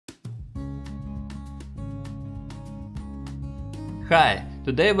Hi,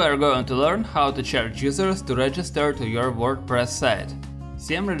 today we are going to learn how to charge users to register to your WordPress site.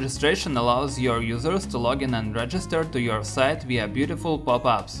 CM registration allows your users to log in and register to your site via beautiful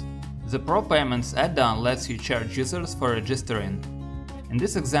pop-ups. The Pro Payments add-on lets you charge users for registering. In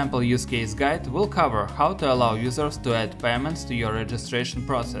this example use case guide, we'll cover how to allow users to add payments to your registration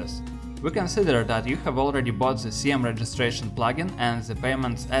process. We consider that you have already bought the CM registration plugin and the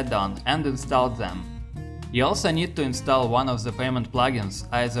Payments add-on and installed them. You also need to install one of the payment plugins,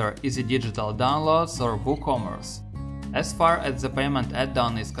 either Easy Digital Downloads or WooCommerce. As far as the payment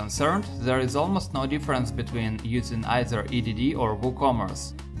add-on is concerned, there is almost no difference between using either EDD or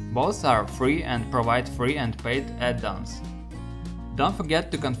WooCommerce. Both are free and provide free and paid add-ons. Don't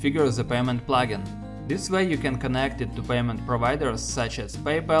forget to configure the payment plugin. This way you can connect it to payment providers such as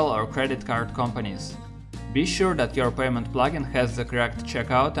PayPal or credit card companies. Be sure that your payment plugin has the correct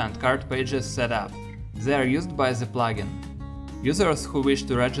checkout and cart pages set up. They are used by the plugin. Users who wish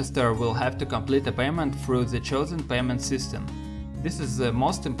to register will have to complete a payment through the chosen payment system. This is the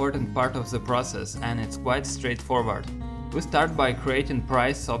most important part of the process and it's quite straightforward. We start by creating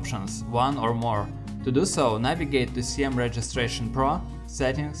price options, one or more. To do so, navigate to CM Registration Pro,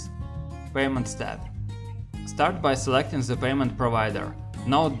 Settings, Payments tab. Start by selecting the payment provider.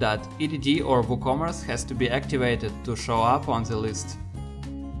 Note that EDD or WooCommerce has to be activated to show up on the list.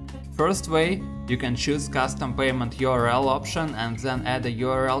 First way, you can choose Custom Payment URL option and then add a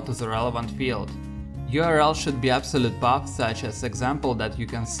URL to the relevant field. URL should be absolute path, such as example that you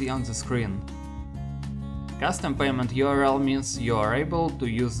can see on the screen. Custom Payment URL means you are able to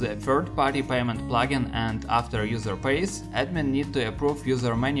use the third-party payment plugin and after user pays, admin need to approve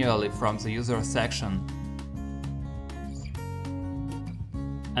user manually from the user section.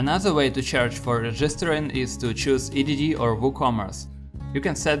 Another way to charge for registering is to choose EDD or WooCommerce. You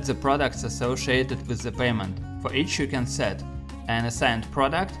can set the products associated with the payment. For each you can set an assigned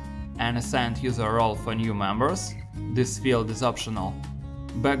product, an assigned user role for new members, this field is optional,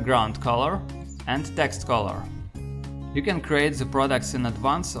 background color, and text color. You can create the products in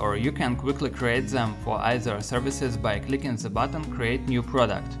advance or you can quickly create them for either services by clicking the button Create New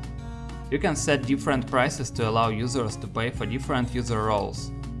Product. You can set different prices to allow users to pay for different user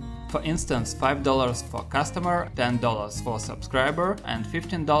roles. For instance, $5 for customer, $10 for subscriber, and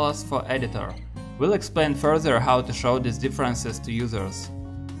 $15 for editor. We'll explain further how to show these differences to users.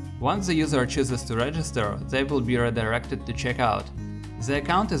 Once the user chooses to register, they will be redirected to checkout. The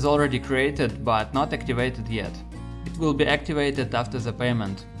account is already created but not activated yet. It will be activated after the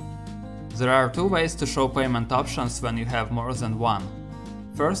payment. There are two ways to show payment options when you have more than one.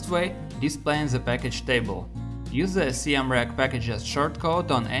 First way, displaying the package table. Use the CMReg packages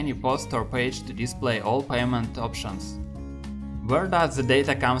shortcode on any post or page to display all payment options. Where does the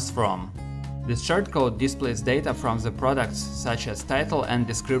data comes from? This shortcode displays data from the products such as title and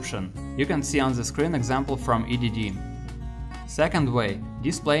description. You can see on the screen example from EDD. Second way,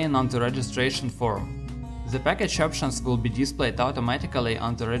 displaying on the registration form. The package options will be displayed automatically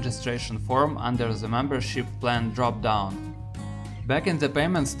on the registration form under the membership plan drop-down. Back in the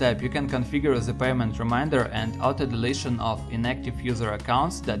Payments tab, you can configure the payment reminder and auto-deletion of inactive user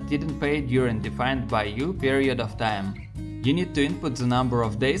accounts that didn't pay during defined by you period of time. You need to input the number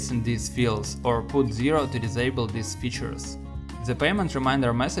of days in these fields or put 0 to disable these features. The payment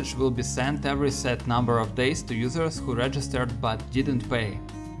reminder message will be sent every set number of days to users who registered but didn't pay.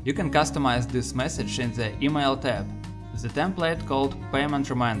 You can customize this message in the Email tab, the template called Payment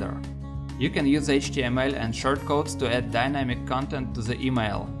Reminder. You can use HTML and shortcodes to add dynamic content to the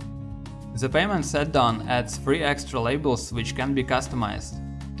email. The Payments add-on adds 3 extra labels which can be customized.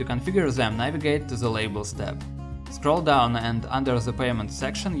 To configure them, navigate to the Labels tab. Scroll down and under the Payment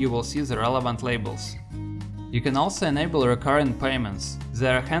section you will see the relevant labels. You can also enable recurring payments. They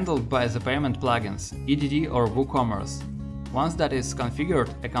are handled by the payment plugins, EDD or WooCommerce. Once that is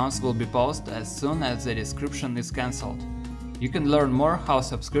configured, accounts will be paused as soon as the description is cancelled. You can learn more how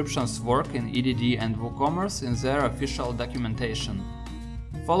subscriptions work in EDD and WooCommerce in their official documentation.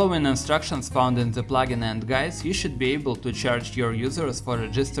 Following instructions found in the plugin and guides, you should be able to charge your users for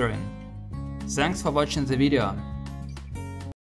registering. Thanks for watching the video.